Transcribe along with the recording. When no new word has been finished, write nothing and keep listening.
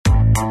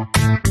Welcome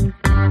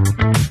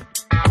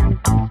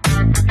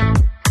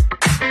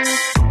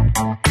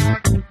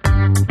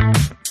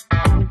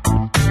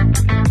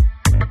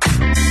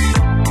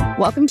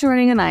to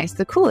Running on Ice,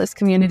 the coolest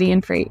community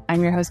in freight.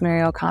 I'm your host,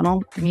 Mary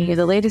O'Connell, bringing you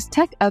the latest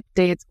tech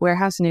updates,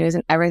 warehouse news,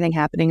 and everything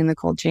happening in the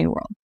cold chain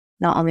world.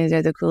 Not only is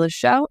there the coolest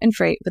show in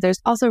freight, but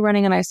there's also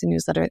Running on Ice, the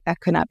newsletter that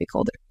could not be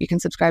colder. You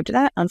can subscribe to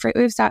that on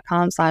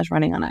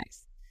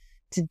freightwaves.com/runningonIce.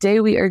 Today,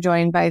 we are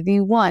joined by the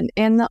one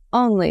and the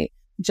only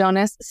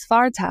Jonas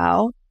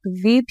Svartau,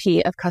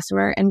 VP of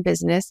Customer and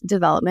Business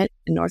Development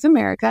in North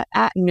America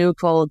at New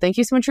Cold. Thank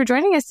you so much for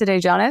joining us today,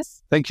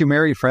 Jonas. Thank you,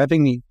 Mary, for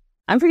having me.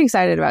 I'm pretty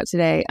excited about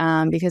today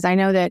because I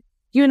know that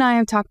you and I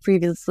have talked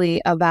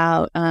previously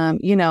about,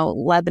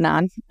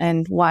 Lebanon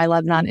and why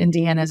Lebanon,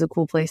 Indiana is a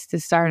cool place to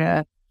start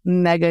a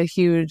mega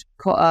huge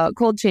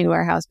cold chain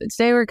warehouse. But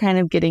today we're kind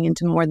of getting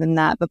into more than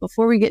that. But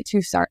before we get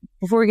too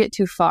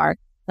far,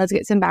 let's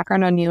get some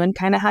background on you and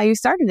kind of how you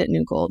started at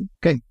New Cold.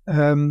 Okay.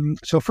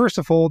 So first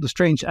of all, the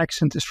strange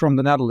accent is from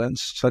the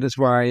Netherlands. So that's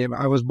where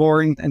I was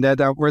born, and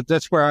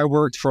that's where I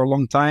worked for a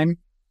long time.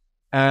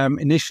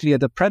 Initially at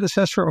the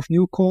predecessor of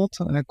New Cold,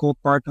 called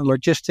Partner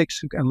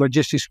Logistics, a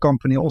logistics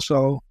company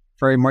also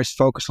very much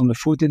focused on the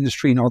food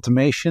industry and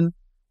automation.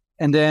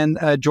 And then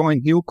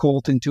joined New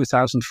Cold in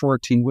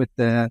 2014 with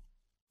the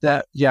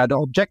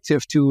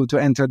objective to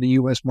enter the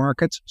US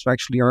market. So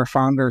actually our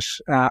founders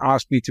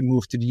asked me to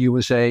move to the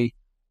USA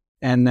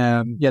and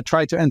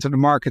try to enter the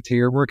market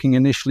here, working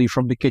initially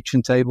from the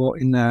kitchen table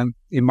in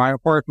my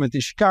apartment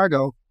in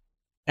Chicago.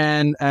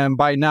 And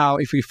by now,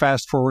 if we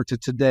fast forward to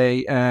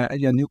today,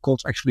 New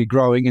Cold's actually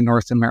growing in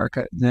North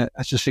America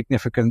as a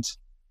significant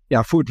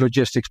food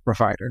logistics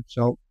provider.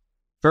 So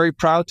very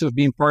proud to have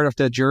been part of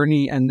that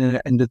journey and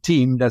the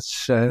team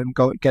that's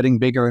getting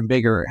bigger and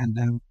bigger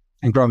and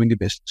growing the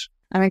business.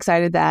 I'm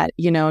excited that,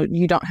 you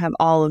don't have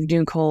all of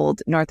New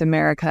Cold North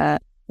America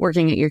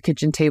working at your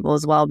kitchen table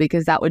as well,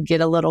 because that would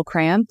get a little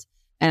cramped.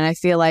 And I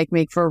feel like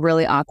make for a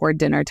really awkward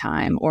dinner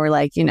time or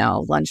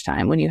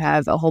lunchtime when you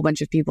have a whole bunch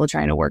of people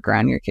trying to work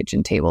around your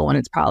kitchen table when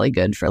it's probably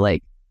good for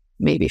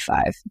maybe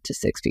 5 to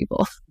 6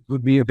 people. It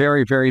would be a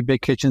very, very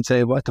big kitchen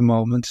table at the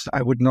moment.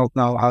 I would not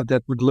know how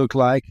that would look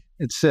like.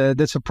 That's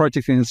a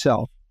project in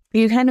itself.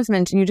 You kind of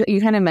mentioned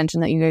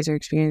that you guys are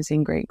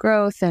experiencing great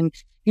growth and,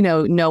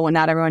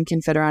 not everyone can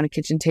fit around a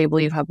kitchen table.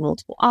 You have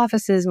multiple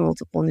offices,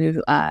 multiple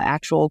new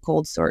actual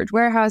cold storage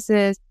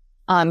warehouses.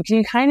 Can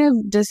you kind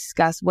of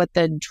discuss what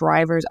the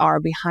drivers are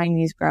behind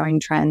these growing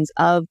trends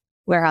of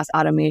warehouse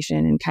automation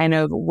and kind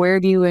of where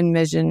do you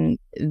envision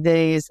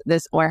this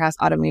warehouse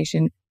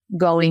automation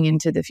going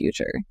into the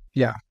future?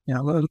 Yeah.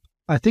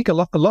 I think a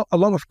lot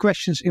of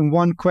questions in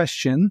one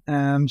question.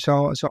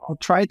 So I'll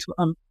try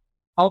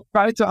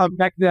to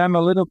unpack them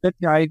a little bit.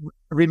 I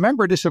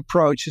remember this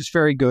approach is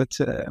very good,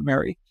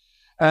 Mary.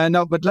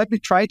 But let me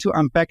try to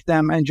unpack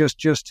them and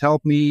just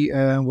help me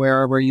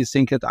where you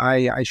think that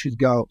I should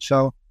go.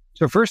 So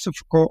first of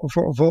all,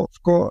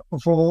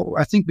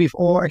 I think we've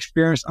all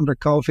experienced under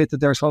COVID that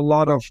there's a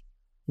lot of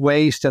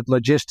ways that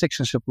logistics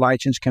and supply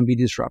chains can be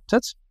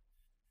disrupted.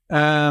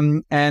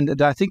 And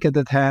I think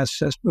that has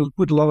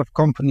put a lot of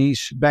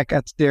companies back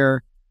at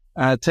their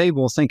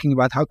table thinking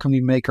about how can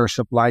we make our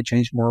supply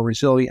chains more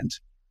resilient.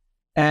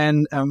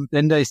 And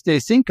then they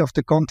think of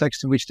the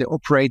context in which they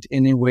operate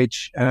in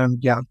which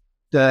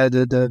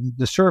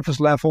the service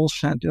levels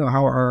and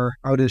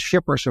how the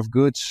shippers of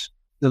goods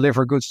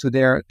deliver goods to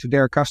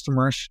their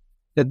customers,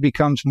 that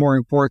becomes more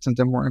important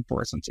and more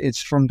important.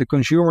 It's from the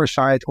consumer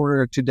side,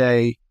 order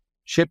today,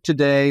 ship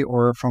today,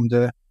 or from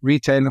the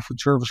retail and food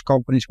service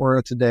companies,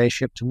 order today,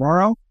 ship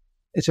tomorrow.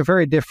 It's a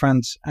very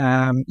different,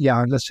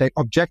 let's say,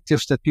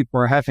 objectives that people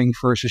are having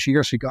versus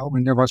years ago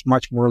when there was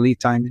much more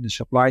lead time in the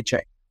supply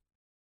chain.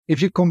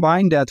 If you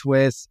combine that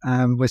with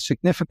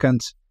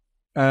significant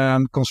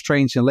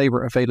constraints in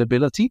labor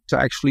availability to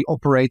actually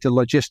operate the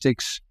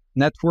logistics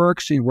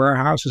networks in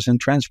warehouses and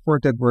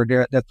transport that were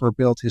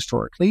built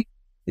historically,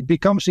 it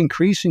becomes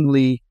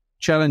increasingly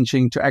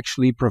challenging to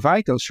actually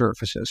provide those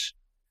services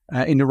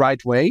in the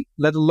right way,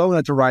 let alone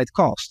at the right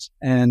cost.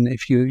 And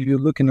if you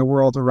look in the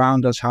world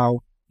around us, how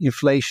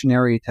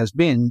inflationary it has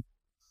been,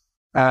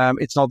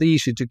 it's not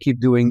easy to keep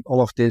doing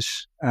all of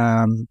this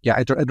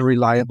at a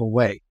reliable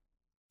way.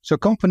 So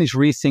companies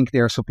rethink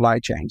their supply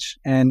chains.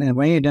 And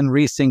when you then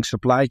rethink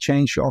supply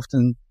chains, you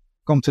often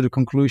come to the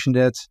conclusion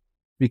that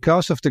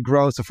because of the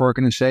growth of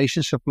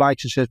organizations, supply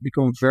chains have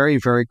become very,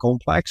 very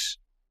complex.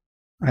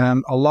 A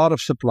lot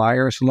of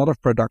suppliers, a lot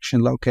of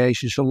production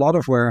locations, a lot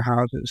of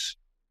warehouses,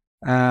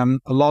 a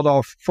lot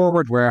of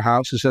forward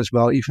warehouses as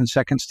well, even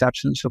second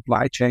steps in the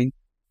supply chain.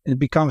 It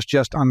becomes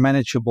just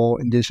unmanageable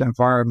in this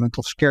environment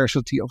of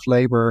scarcity of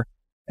labor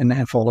and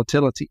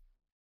volatility.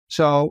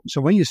 So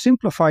when you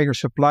simplify your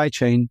supply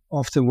chain,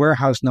 often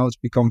warehouse nodes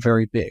become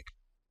very big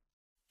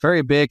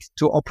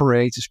to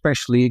operate,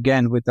 especially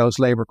again with those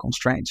labor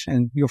constraints.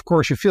 And you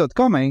feel it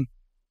coming.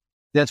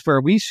 That's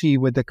where we see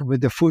with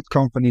the food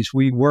companies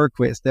we work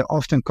with, they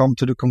often come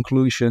to the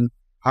conclusion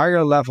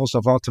higher levels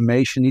of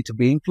automation need to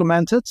be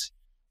implemented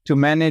to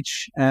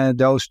manage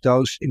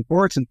those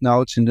important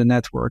nodes in the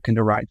network in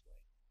the right way.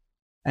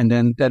 And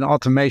then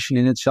automation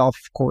in itself,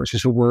 of course,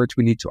 is a word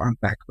we need to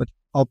unpack. But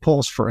I'll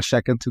pause for a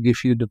second to give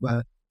you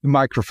the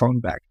microphone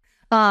back.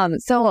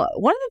 So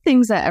one of the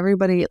things that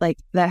everybody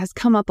that has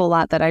come up a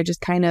lot that I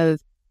just kind of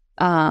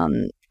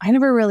I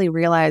never really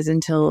realized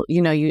until,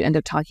 you end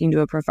up talking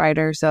to a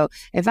provider. So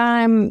if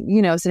I'm,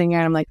 sitting here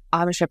and I'm like,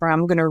 I'm a shipper,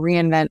 I'm going to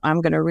reinvent,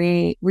 I'm going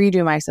to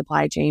redo my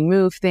supply chain,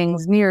 move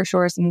things, near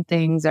shore some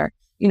things, or,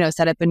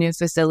 set up a new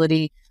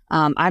facility.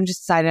 I'm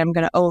just decided I'm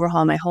going to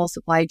overhaul my whole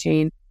supply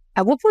chain.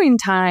 At what point in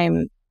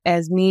time,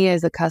 as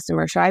a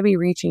customer, should I be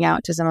reaching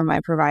out to some of my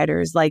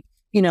providers, like,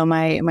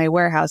 my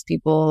warehouse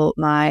people,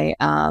 my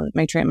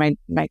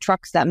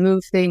trucks that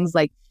move things,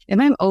 like, if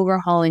I'm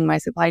overhauling my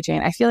supply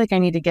chain, I feel like I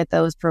need to get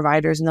those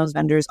providers and those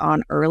vendors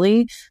on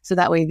early so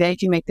that way they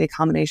can make the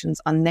accommodations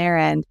on their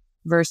end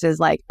versus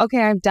like,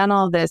 okay, I've done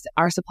all this.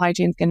 Our supply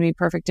chain is going to be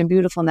perfect and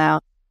beautiful now.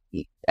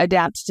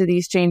 Adapt to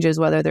these changes,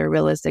 whether they're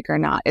realistic or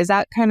not. Is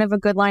that kind of a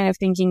good line of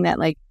thinking that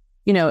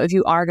if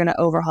you are going to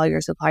overhaul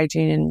your supply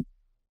chain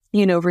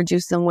and,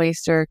 reduce some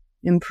waste or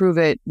improve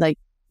it, like,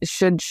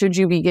 should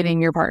you be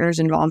getting your partners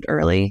involved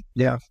early?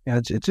 Yeah,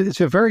 it's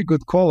a very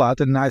good call out.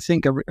 And I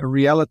think a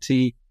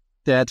reality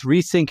that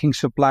rethinking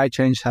supply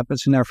chains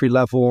happens in every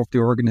level of the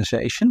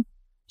organization.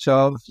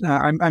 So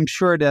I'm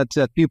sure that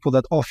people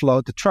that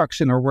offload the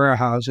trucks in our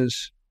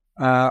warehouses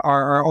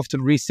are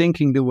often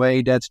rethinking the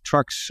way that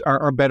trucks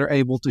are better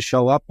able to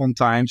show up on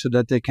time so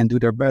that they can do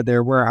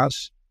their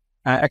warehouse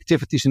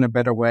activities in a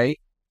better way.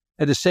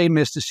 And the same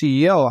as the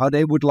CEO, how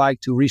they would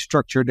like to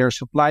restructure their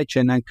supply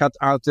chain and cut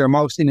out their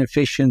most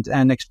inefficient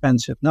and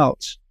expensive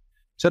nodes.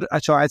 So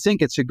I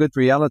think it's a good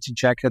reality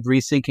check that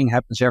rethinking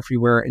happens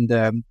everywhere in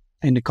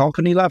the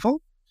company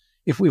level.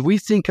 If we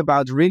think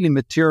about really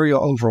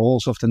material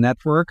overhauls of the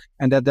network,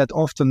 and that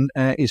often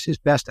is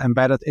best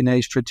embedded in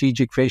a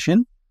strategic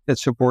vision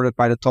that's supported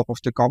by the top of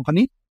the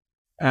company.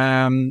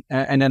 And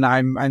then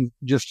I'm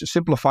just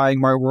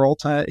simplifying my world.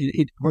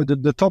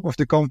 The top of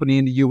the company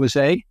in the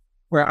USA,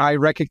 where I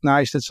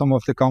recognize that some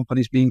of the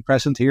companies being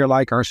present here,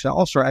 like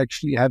ourselves, are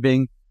actually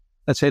having,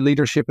 let's say,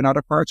 leadership in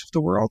other parts of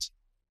the world.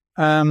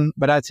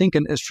 But I think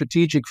a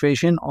strategic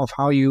vision of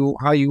how you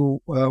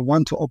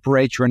want to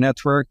operate your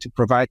network to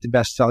provide the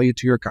best value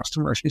to your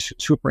customers is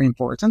super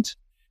important.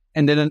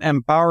 And then an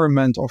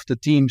empowerment of the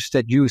teams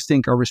that you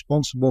think are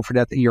responsible for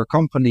that in your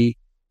company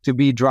to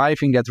be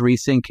driving that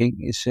rethinking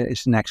is the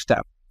next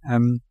step.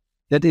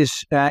 That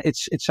is,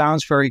 it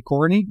sounds very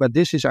corny, but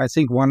this is, I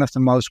think, one of the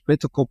most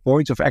critical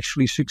points of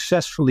actually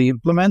successfully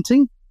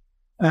implementing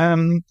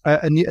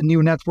a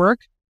new network.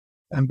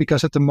 And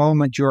because at the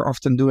moment you're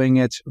often doing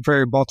it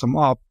very bottom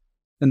up,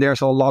 and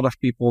there's a lot of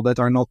people that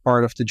are not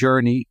part of the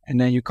journey,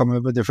 and then you come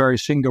up with a very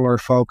singular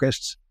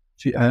focused,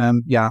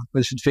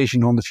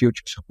 vision on the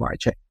future supply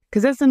chain.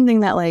 Because that's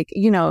something that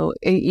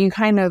you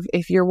kind of,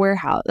 if your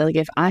warehouse,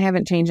 if I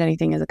haven't changed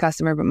anything as a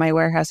customer, but my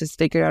warehouse has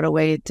figured out a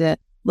way to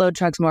load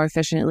trucks more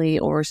efficiently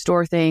or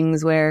store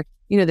things where,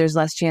 there's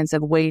less chance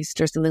of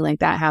waste or something like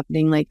that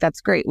happening, that's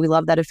great. We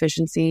love that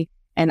efficiency.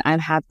 And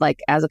I've had,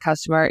 as a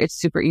customer, it's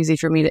super easy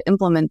for me to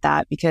implement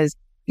that because,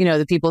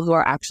 the people who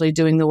are actually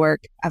doing the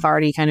work have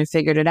already kind of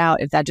figured it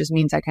out. If that just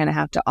means I kind of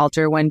have to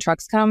alter when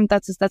trucks come,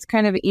 that's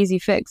kind of an easy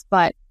fix.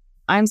 But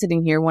I'm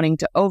sitting here wanting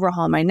to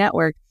overhaul my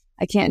network.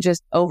 I can't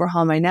just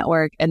overhaul my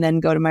network and then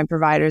go to my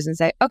providers and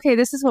say, okay,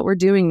 this is what we're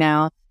doing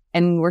now.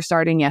 And we're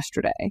starting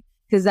yesterday.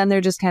 Because then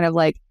they're just kind of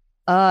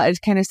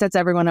it kind of sets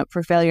everyone up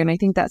for failure. And I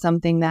think that's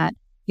something that,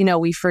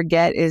 we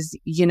forget is,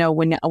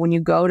 when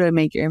you go to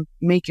make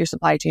your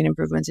supply chain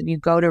improvements and you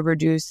go to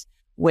reduce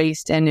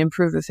waste and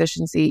improve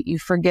efficiency, you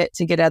forget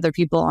to get other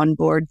people on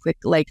board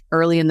quick,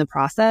 early in the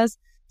process.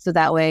 So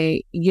that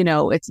way,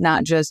 it's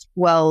not just,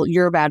 well,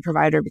 you're a bad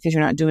provider because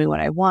you're not doing what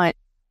I want.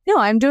 No,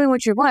 I'm doing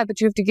what you want, but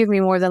you have to give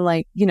me more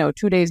than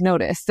 2 days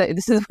notice that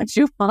this is what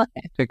you want.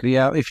 Exactly.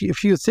 Yeah.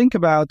 If you think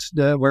about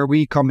where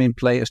we come in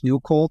play as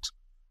NewCold,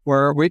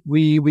 where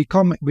we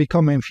come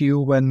in view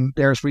when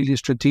there's really a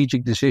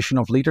strategic decision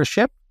of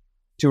leadership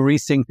to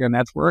rethink their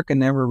network,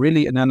 and then we're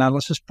really an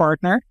analysis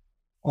partner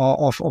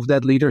of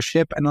that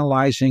leadership,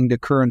 analyzing the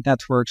current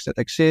networks that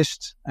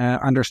exist,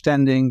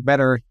 understanding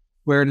better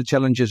where the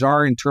challenges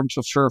are in terms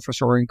of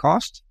service or in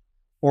cost,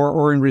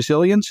 or in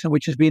resilience,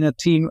 which has been a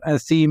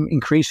theme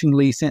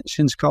increasingly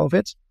since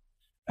COVID.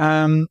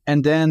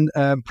 And then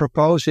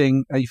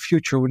proposing a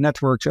future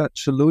network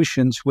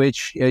solutions,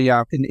 which,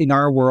 in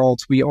our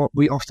world, we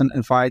often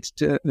advise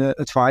to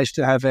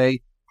have a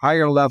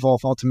higher level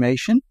of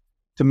automation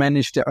to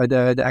manage the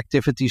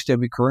activities that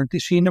we currently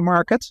see in the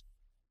market.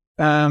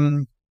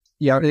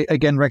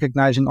 Again,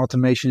 recognizing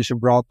automation is a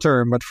broad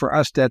term, but for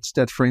us,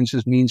 that for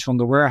instance means on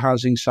the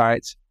warehousing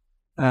side,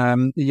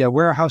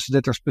 warehouses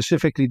that are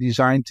specifically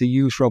designed to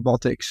use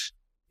robotics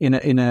in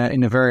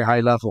a very high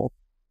level.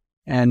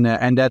 And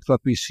that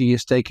what we see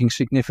is taking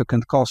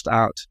significant cost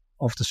out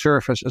of the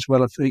service, as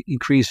well as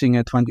increasing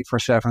a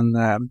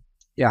 24/7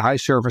 high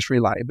service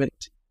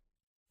reliability.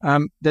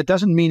 That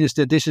doesn't mean is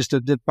that this is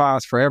the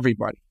path for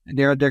everybody. And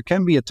there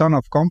can be a ton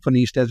of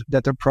companies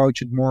that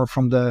approach it more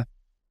from the,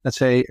 let's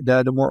say,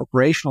 the more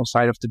operational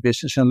side of the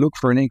business and look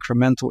for an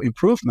incremental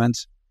improvement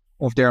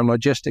of their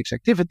logistics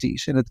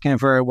activities. And it can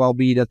very well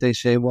be that they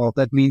say, well,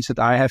 that means that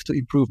I have to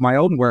improve my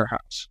own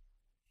warehouse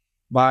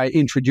by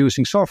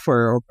introducing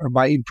software or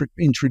by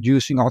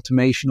introducing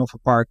automation of a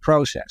part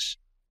process.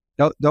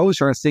 Those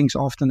are things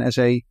often as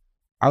a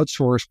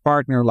outsourced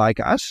partner like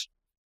us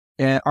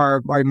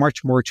are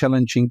much more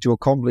challenging to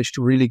accomplish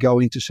to really go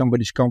into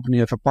somebody's company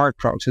of a part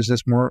process.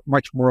 That's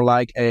much more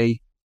like a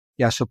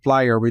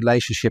supplier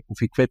relationship of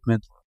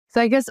equipment.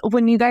 So I guess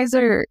when you guys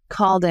are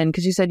called in,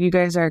 because you said you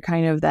guys are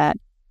kind of that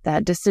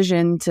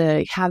decision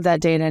to have that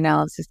data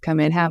analysis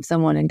come in, have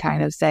someone and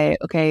kind of say,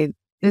 okay,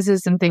 this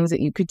is some things that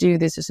you could do.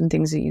 This is some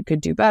things that you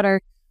could do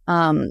better.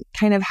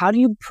 Kind of how do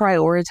you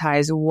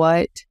prioritize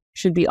what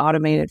should be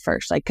automated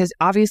first? Like, because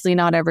obviously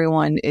not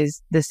everyone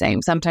is the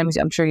same. Sometimes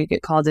I'm sure you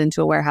get called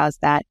into a warehouse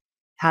that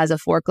has a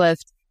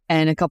forklift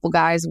and a couple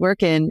guys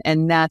working,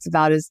 and that's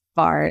about as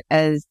far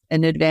as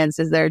an advance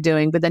as they're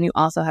doing. But then you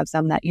also have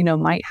some that,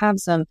 might have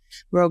some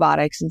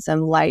robotics and some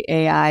light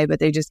AI, but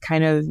they just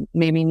kind of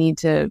maybe need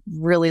to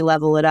really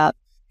level it up.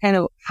 Kind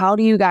of how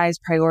do you guys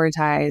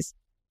prioritize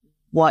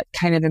what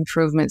kind of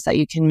improvements that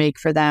you can make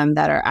for them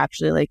that are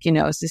actually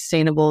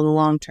sustainable in the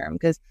long term?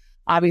 Because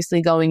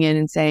obviously going in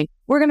and saying,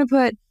 we're going to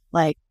put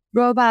like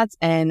robots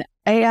and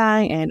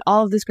AI and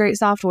all of this great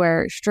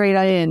software straight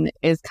in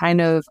is kind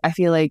of, I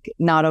feel like,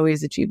 not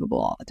always achievable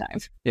all the time.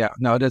 Yeah,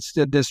 no,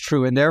 that's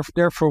true. And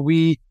therefore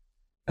we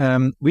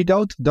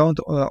don't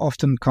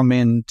often come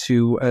in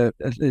to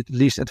at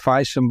least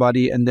advise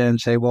somebody and then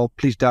say, well,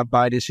 please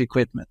buy this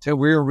equipment. So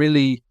we're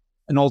really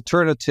an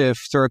alternative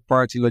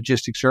third-party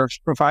logistics service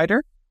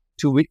provider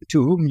to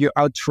whom you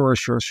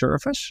outsource your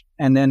service.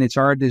 And then it's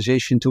our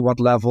decision to what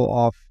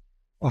level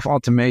of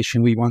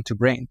automation we want to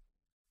bring.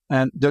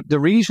 And the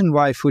reason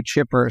why food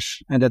shippers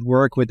and that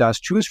work with us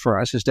choose for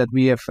us is that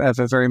we have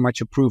a very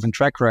much a proven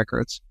track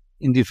record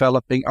in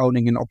developing,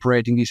 owning, and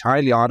operating these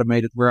highly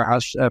automated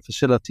warehouse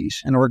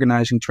facilities and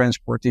organizing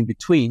transport in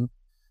between.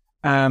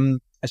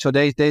 So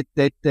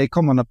they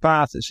come on a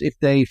path as if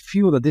they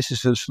feel that this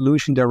is a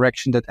solution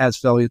direction that adds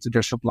value to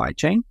their supply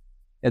chain.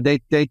 And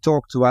they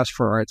talk to us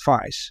for our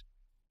advice.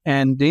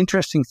 And the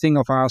interesting thing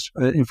of us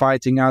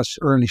inviting us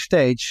early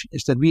stage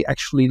is that we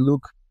actually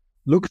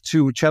look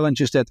to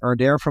challenges that are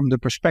there from the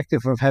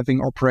perspective of having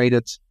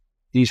operated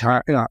these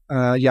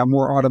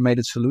more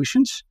automated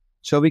solutions.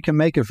 So we can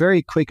make a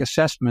very quick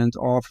assessment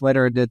of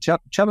whether the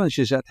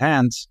challenges at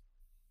hand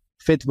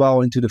fit well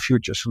into the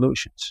future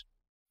solutions,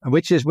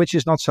 which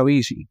is not so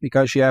easy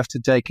because you have to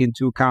take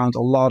into account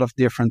a lot of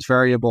different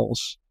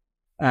variables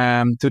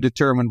to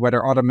determine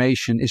whether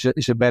automation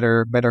is a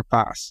better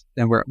path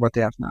than what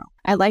they have now.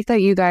 I like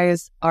that you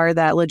guys are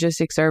that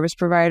logistics service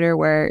provider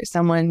where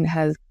someone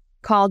has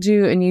called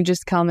you and you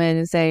just come in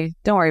and say,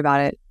 don't worry about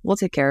it. We'll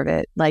take care of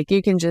it. Like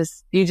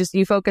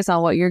you focus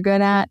on what you're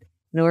good at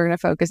and we're going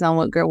to focus on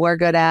what we're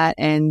good at.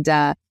 And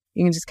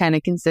you can just kind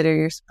of consider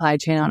your supply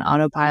chain on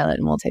autopilot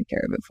and we'll take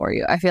care of it for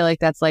you. I feel like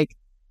that's like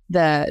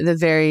the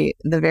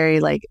very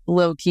like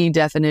low key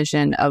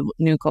definition of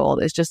new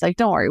cold. It's just like,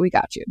 don't worry, we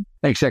got you.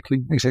 Exactly.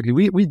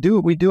 We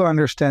do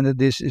understand that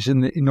this is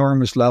an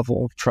enormous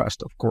level of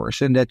trust, of course,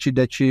 and that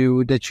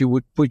you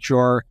would put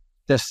your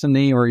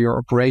destiny or your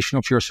operation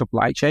of your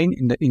supply chain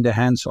in the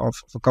hands of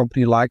a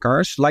company like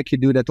ours, like you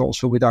do that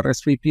also with other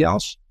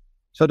 3PLs.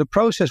 So the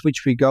process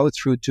which we go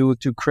through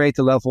to create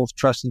a level of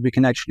trust that we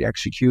can actually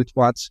execute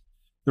what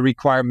the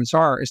requirements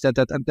are is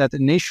that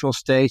initial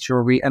stage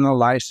where we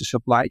analyze the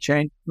supply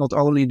chain, not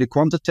only in the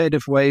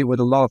quantitative way with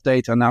a lot of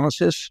data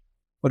analysis,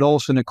 but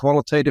also in a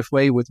qualitative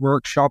way with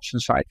workshops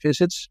and site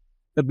visits,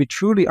 that we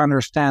truly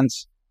understand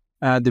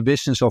the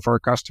business of our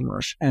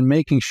customers and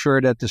making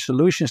sure that the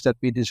solutions that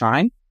we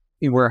design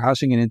in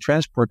warehousing and in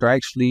transport are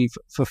actually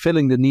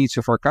fulfilling the needs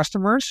of our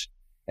customers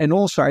and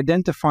also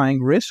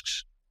identifying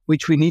risks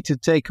which we need to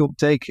take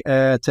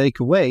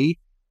away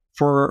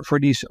for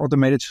these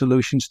automated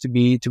solutions to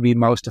be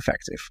most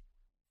effective.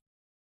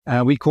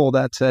 We call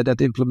that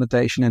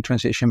implementation and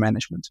transition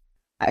management.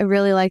 I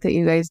really like that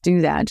you guys do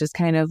that. Just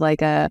kind of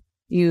like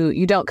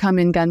you don't come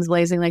in guns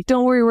blazing like,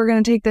 don't worry, we're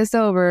going to take this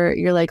over.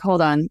 You're like,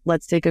 hold on,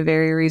 let's take a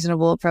very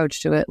reasonable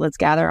approach to it. Let's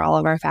gather all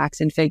of our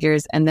facts and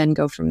figures and then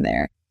go from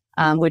there.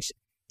 Which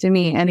to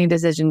me, any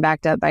decision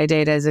backed up by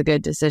data is a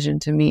good decision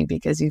to me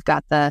because you've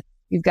got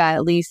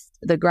at least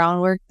the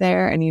groundwork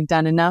there and you've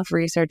done enough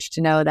research to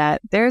know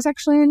that there's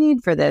actually a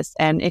need for this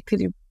and it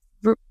could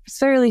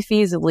fairly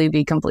feasibly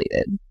be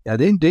completed. Yeah,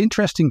 the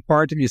interesting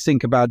part, if you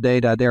think about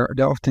data,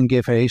 they often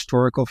give a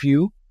historical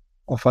view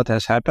of what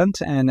has happened.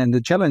 And then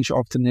the challenge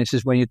often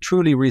is when you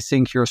truly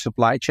rethink your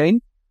supply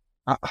chain,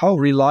 how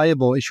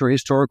reliable is your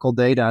historical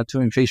data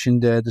to envision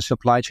the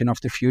supply chain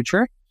of the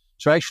future?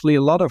 So actually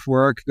a lot of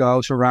work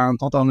goes around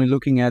not only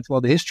looking at,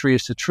 well, the history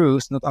is the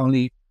truth, not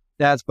only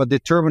that, but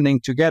determining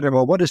together,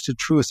 well, what is the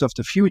truth of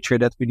the future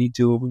that we need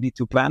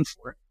to plan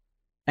for?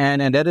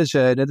 And that is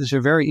a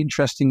very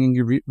interesting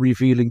and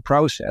revealing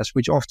process,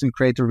 which often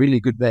creates a really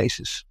good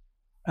basis,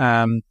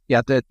 to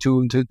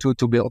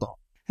build on.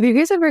 Have you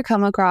guys ever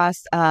come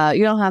across?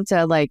 You don't have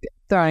to like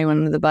throw anyone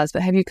under the bus,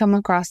 but have you come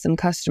across some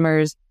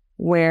customers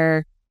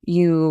where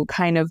you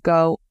kind of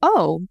go,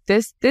 "Oh,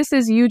 this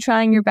is you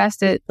trying your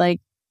best at like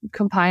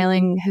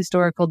compiling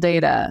historical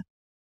data"?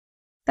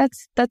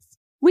 That's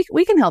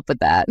we can help with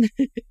that.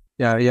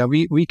 Yeah,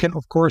 we can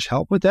of course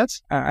help with that.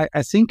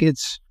 I think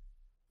it's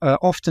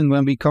often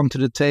when we come to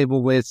the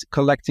table with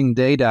collecting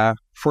data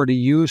for the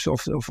use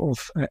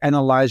of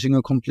analyzing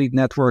a complete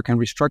network and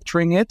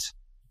restructuring it,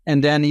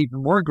 and then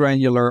even more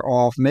granular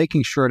of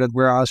making sure that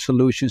where our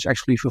solutions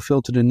actually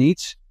fulfill to the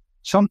needs.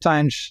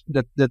 Sometimes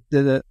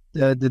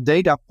the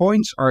data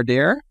points are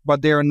there,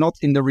 but they are not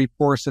in the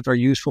reports that are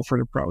useful for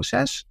the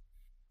process.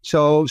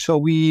 So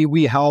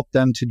we help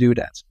them to do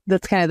that.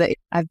 That's kind of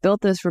I've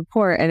built this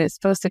report and it's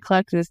supposed to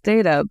collect this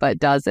data, but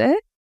does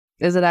it?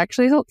 Is it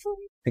actually helpful?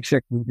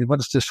 Exactly. What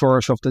is the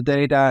source of the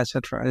data,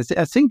 etc.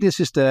 I think this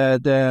is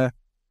the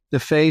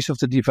phase of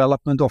the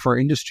development of our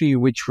industry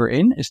in which we're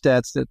in. Is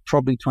that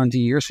probably 20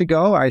 years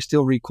ago, I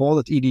still recall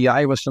that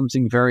EDI was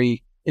something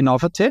very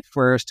innovative,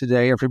 whereas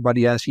today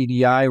everybody has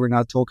EDI. We're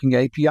now talking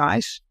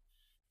APIs.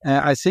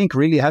 I think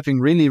really having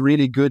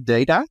really good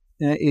data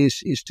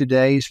is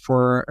today's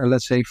for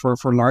let's say for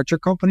larger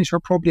companies are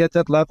probably at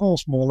that level.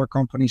 Smaller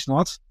companies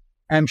not.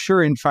 I'm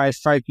sure in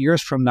five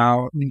years from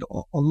now,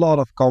 a lot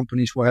of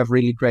companies will have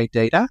really great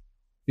data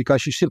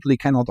because you simply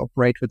cannot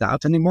operate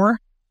without anymore.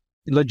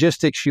 In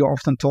logistics, you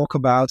often talk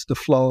about the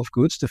flow of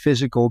goods, the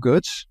physical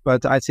goods,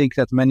 but I think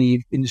that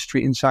many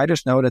industry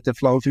insiders know that the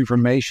flow of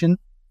information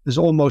has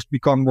almost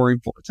become more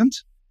important.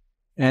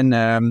 And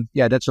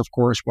that's of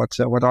course what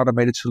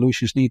automated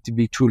solutions need to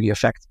be truly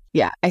effective.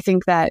 Yeah, I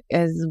think that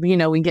as we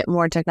get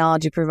more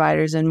technology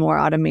providers and more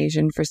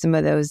automation for some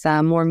of those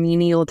more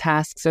menial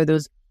tasks or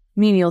those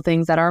menial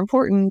things that are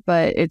important,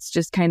 but it's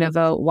just kind of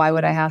why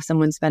would I have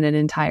someone spend an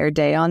entire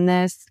day on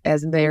this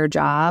as their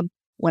job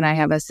when I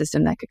have a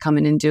system that could come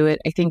in and do it?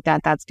 I think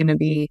that that's going to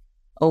be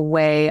a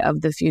way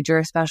of the future,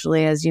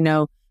 especially as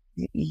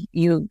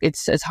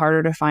it's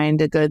harder to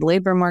find a good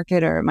labor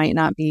market, or it might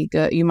not be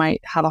good. You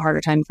might have a harder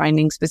time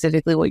finding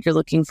specifically what you're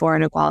looking for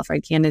in a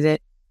qualified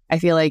candidate. I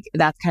feel like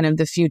that's kind of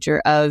the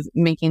future of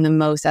making the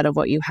most out of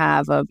what you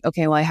have of,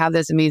 okay, well, I have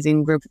this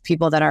amazing group of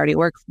people that already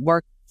work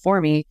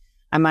for me.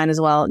 I might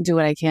as well do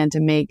what I can to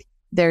make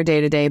their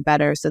day-to-day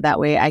better so that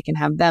way I can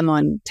have them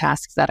on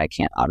tasks that I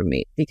can't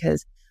automate,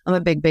 because I'm a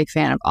big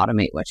fan of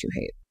automate what you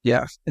hate.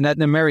 Yeah. And that,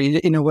 Mary,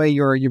 in a way,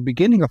 your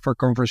beginning of our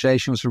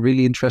conversation was a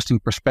really interesting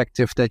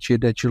perspective that you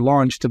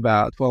launched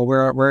about, well,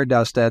 where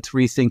does that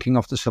rethinking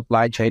of the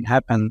supply chain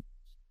happen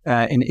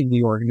in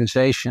the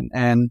organization?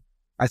 And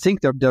I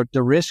think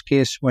the risk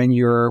is when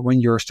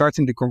you're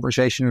starting the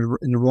conversation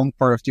in the wrong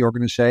part of the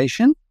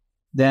organization,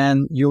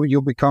 then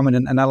you'll become in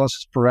an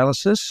analysis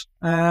paralysis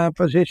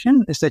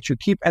position, is that you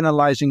keep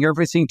analyzing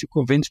everything to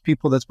convince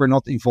people that we're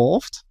not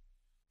involved,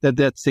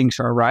 that things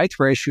are right.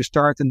 Whereas you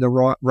start in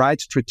the right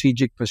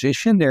strategic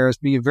position, there's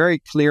be a very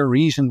clear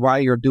reason why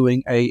you're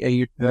doing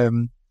a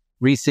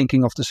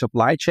rethinking of the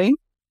supply chain,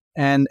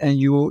 and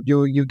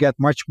you get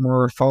much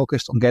more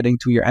focused on getting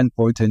to your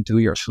endpoint and to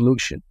your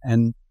solution.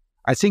 And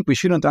I think we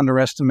shouldn't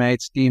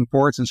underestimate the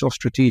importance of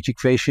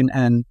strategic vision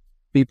and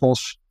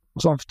people's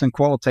often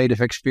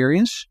qualitative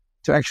experience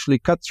to actually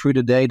cut through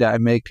the data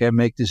and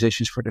make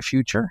decisions for the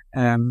future.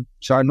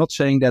 So I'm not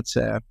saying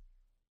that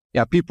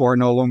people are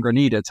no longer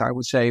needed. I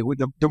would say with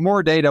the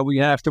more data we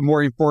have, the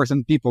more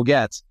important people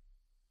get,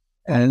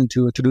 and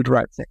to do the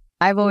right thing.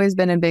 I've always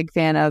been a big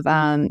fan of,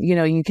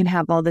 you can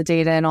have all the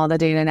data and all the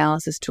data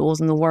analysis tools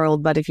in the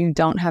world, but if you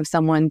don't have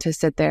someone to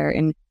sit there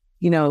and,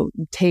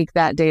 take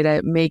that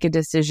data, make a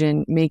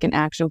decision, make an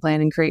action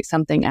plan, and create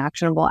something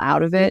actionable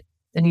out of it,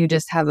 then you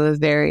just have a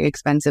very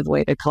expensive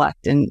way to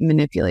collect and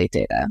manipulate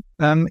data.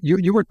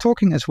 You were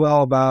talking as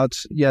well about,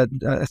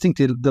 I think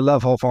the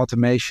level of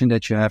automation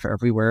that you have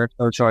everywhere.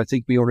 So I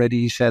think we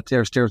already said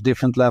there's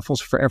different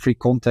levels for every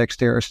context.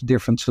 There's a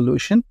different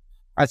solution.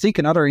 I think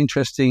another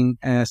interesting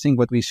thing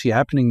what we see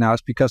happening now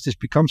is because this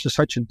becomes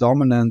such a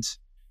dominant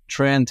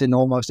trend in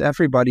almost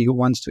everybody who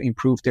wants to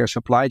improve their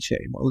supply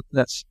chain. Well,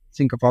 let's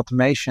think of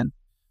automation,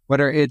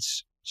 whether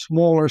it's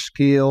smaller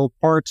scale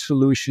part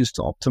solutions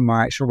to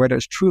optimize, or whether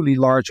it's truly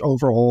large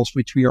overhauls,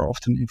 which we are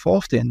often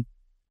involved in.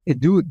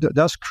 It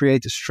does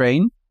create a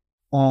strain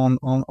on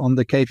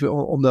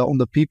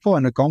the people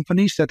and the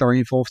companies that are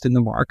involved in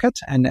the market,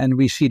 and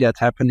we see that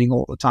happening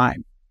all the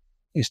time.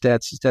 Is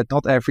that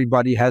not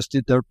everybody has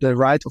the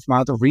right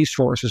amount of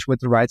resources with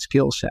the right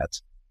skill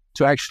set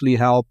to actually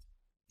help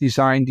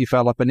design,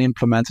 develop, and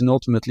implement, and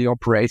ultimately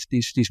operate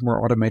these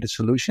more automated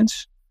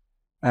solutions.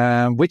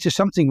 Which is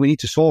something we need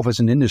to solve as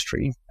an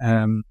industry.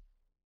 And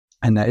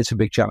it's a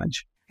big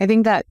challenge. I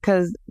think that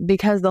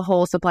because the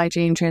whole supply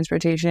chain,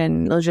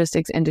 transportation,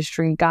 logistics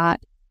industry got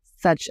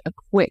such a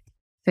quick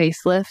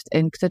facelift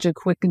and such a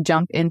quick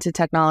jump into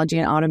technology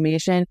and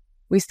automation,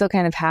 we still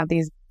kind of have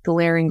these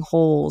glaring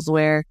holes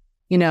where,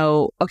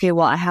 okay,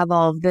 well, I have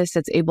all of this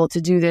that's able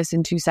to do this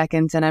in 2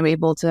 seconds, and I'm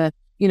able to,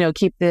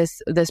 keep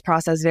this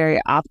process very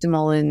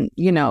optimal and,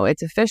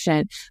 it's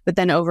efficient. But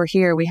then over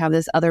here, we have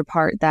this other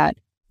part that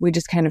we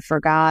just kind of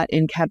forgot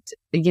and kept,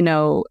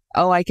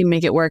 I can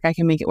make it work. I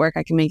can make it work.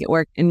 I can make it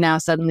work. And now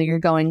suddenly you're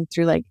going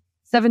through like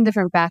 7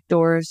 different back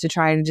doors to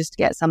try to just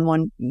get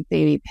someone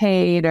maybe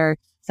paid or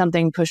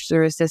something pushed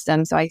through a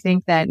system. So I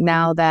think that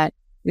now that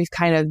we've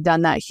kind of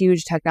done that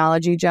huge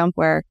technology jump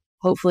where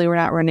hopefully we're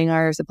not running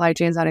our supply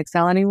chains on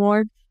Excel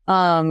anymore,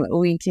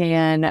 we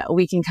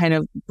can kind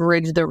of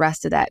bridge the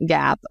rest of that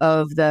gap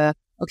of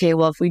okay,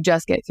 well, if we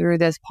just get through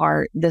this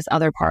part, this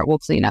other part will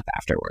clean up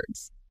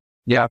afterwards.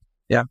 Yeah.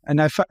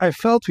 And I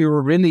felt we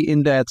were really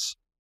in that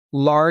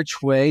large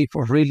wave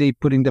of really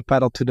putting the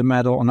pedal to the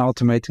metal on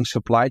automating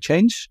supply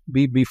chains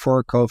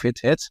before COVID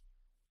hit.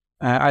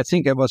 I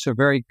think it was a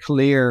very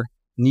clear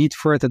need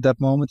for it at that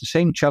moment. The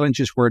same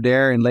challenges were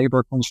there in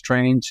labor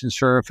constraints, in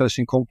service,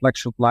 in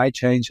complex supply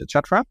chains,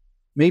 etc.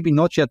 Maybe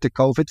not yet the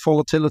COVID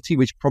volatility,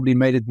 which probably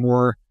made it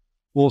more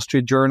Wall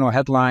Street Journal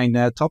headline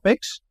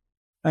topics.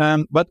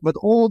 But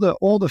all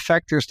the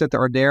factors that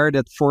are there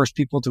that force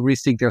people to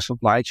rethink their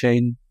supply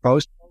chain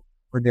post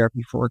were there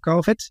before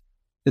COVID.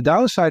 The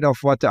downside of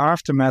what the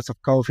aftermath of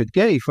COVID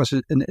gave was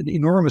an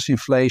enormous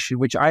inflation,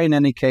 which I, in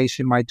any case,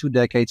 in my 2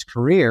 decades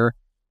career,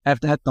 had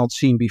not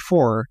seen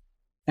before.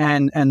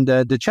 And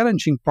the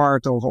challenging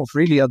part of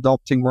really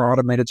adopting more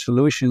automated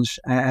solutions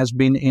has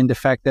been in the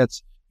fact that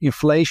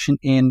inflation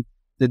in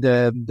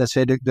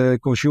the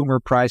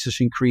consumer prices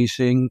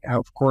increasing,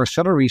 of course,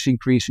 salaries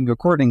increasing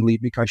accordingly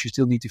because you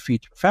still need to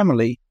feed your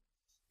family.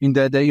 In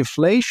the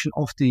inflation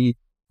of the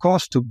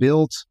cost to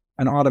build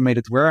an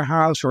automated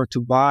warehouse or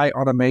to buy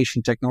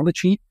automation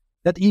technology,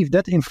 that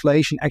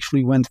inflation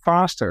actually went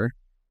faster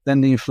than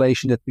the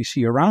inflation that we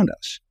see around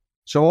us.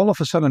 So all of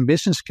a sudden,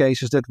 business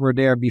cases that were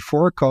there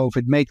before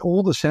COVID made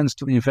all the sense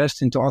to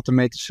invest into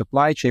automated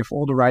supply chain for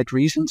all the right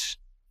reasons,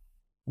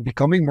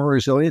 becoming more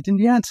resilient in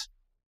the end.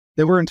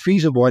 They weren't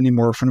feasible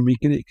anymore from an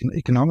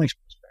economics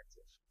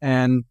perspective.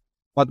 And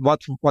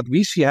what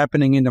we see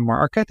happening in the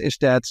market is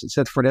that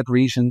for that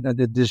reason,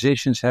 the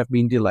decisions have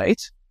been delayed.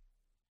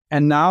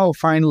 And now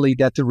finally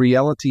that the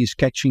reality is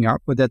catching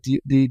up, but that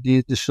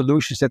the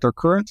solutions that are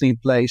currently in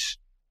place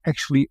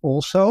actually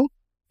also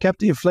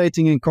kept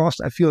inflating in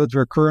cost. I feel that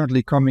we're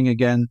currently coming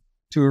again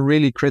to a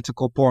really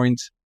critical point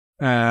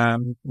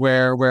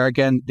where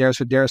again there's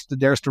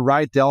the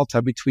right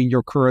delta between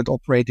your current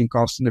operating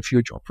cost and the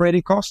future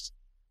operating cost,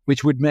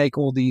 which would make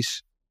all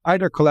these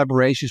either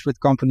collaborations with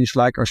companies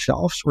like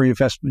ourselves or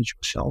investments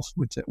yourself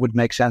would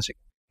make sense.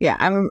 Yeah,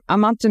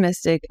 I'm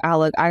optimistic.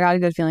 I got a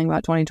good feeling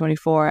about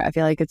 2024. I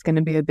feel like it's going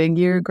to be a big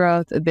year of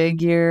growth, a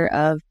big year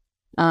of,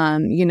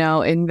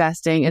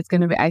 investing. It's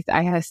going to be,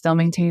 I still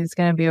maintain it's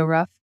going to be a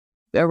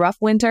rough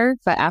winter,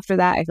 but after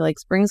that, I feel like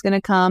spring's going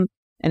to come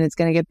and it's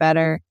going to get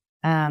better.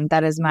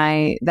 That is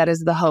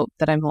the hope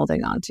that I'm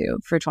holding on to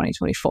for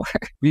 2024.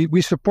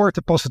 We support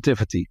the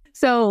positivity.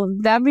 So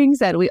that being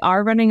said, we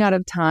are running out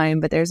of time,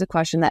 but there's a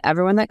question that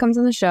everyone that comes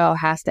on the show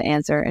has to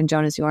answer. And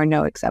Jonas, you are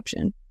no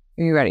exception.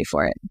 Are you ready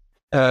for it?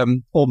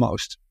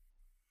 Almost.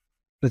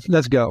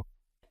 Let's go.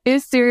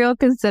 Is cereal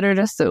considered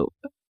a soup?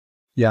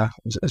 Yeah,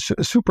 it's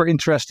a super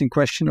interesting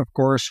question, of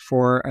course,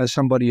 for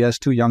somebody who has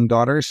 2 young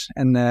daughters,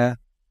 and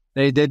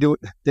they do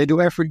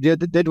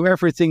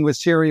everything with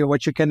cereal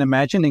what you can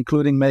imagine,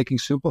 including making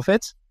soup of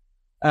it.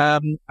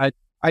 I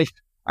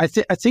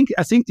think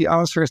the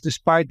answer is,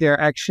 despite their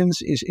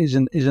actions, is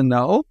a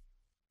no.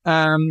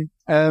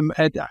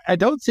 I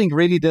don't think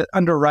really the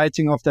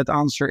underwriting of that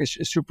answer is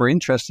super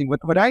interesting.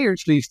 What I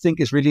actually think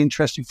is really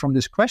interesting from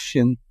this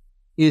question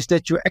is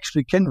that you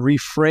actually can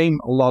reframe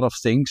a lot of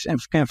things and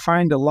can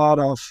find a lot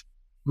of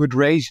good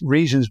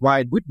reasons why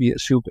it would be a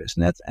soup,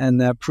 isn't it?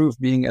 And proof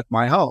being at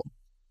my home.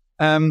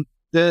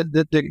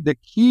 The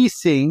key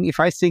thing, if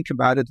I think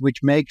about it,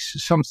 which makes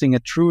something a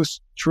truth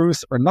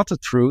or not a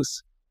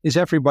truth, is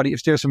if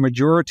there's a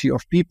majority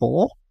of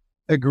people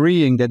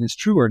agreeing that it's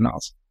true or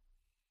not.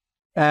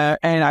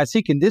 And I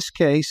think in this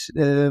case,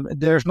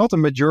 there's not a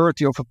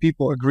majority of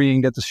people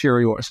agreeing that the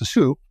cereal is a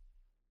soup.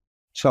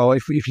 So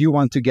if you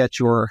want to get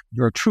your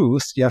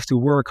truth, you have to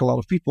work a lot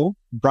of people,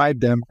 bribe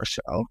them or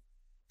so,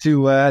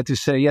 to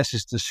say, yes,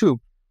 it's the soup.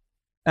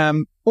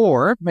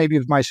 Or maybe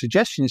if my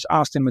suggestion is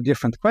ask them a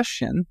different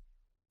question,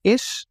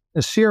 is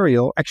a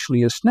cereal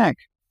actually a snack?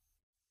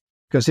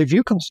 Because if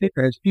you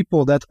consider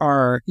people that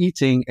are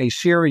eating a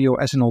cereal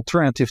as an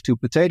alternative to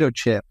potato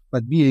chip,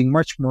 but being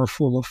much more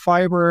full of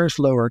fibers,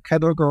 lower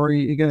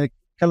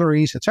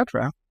calories,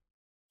 etc.,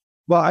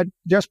 well,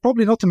 there's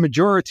probably not a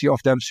majority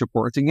of them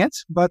supporting it,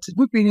 but it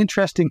would be an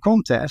interesting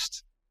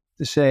contest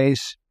to say,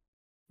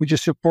 would you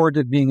support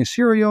it being a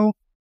cereal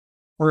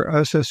or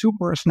as a soup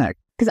or a snack?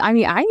 Because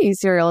I eat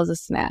cereal as a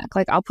snack.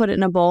 Like I'll put it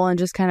in a bowl and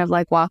just kind of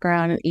like walk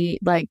around and eat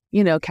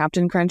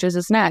Captain Crunch as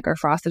a snack or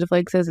Frosted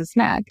Flakes as a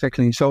snack.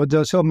 Exactly.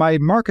 So my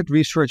market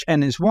research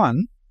N is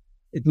 1.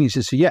 It means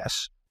it's a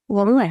yes.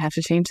 Well, we might have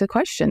to change the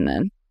question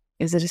then.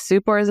 Is it a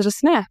soup or is it a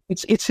snack?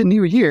 It's a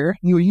new year,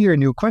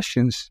 new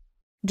questions.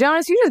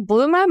 Jonas, you just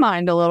blew my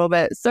mind a little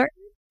bit, sir.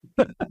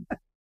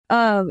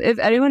 If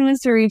anyone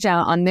wants to reach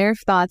out on their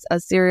thoughts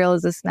of cereal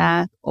as a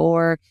snack,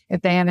 or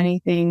if they have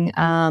anything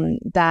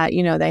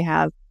that, they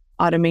have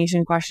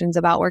automation questions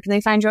about, where can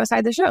they find you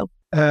outside the show?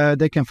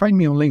 They can find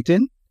me on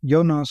LinkedIn,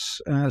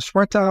 Jonas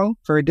Zwartouw,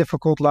 very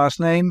difficult last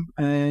name.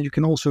 You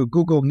can also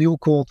Google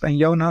Nieuwkold and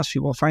Jonas,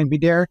 you will find me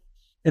there.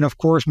 And of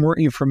course, more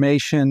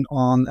information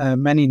on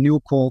many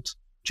Nieuwkold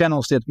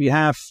channels that we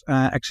have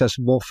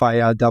accessible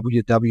via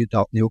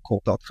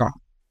www.nieuwkold.com.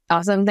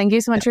 Awesome. Thank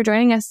you so much for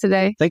joining us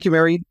today. Thank you,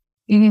 Mary.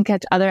 You can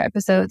catch other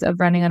episodes of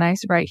Running on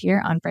Ice right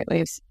here on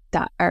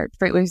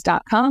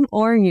freightwaves.com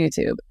or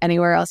YouTube.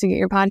 Anywhere else you get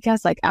your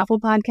podcasts, like Apple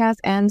Podcasts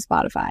and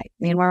Spotify.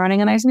 Need more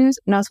Running on Ice news?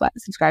 No sweat.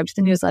 Subscribe to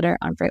the newsletter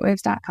on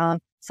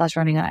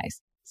freightwaves.com/running on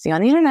ice. See you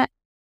on the internet.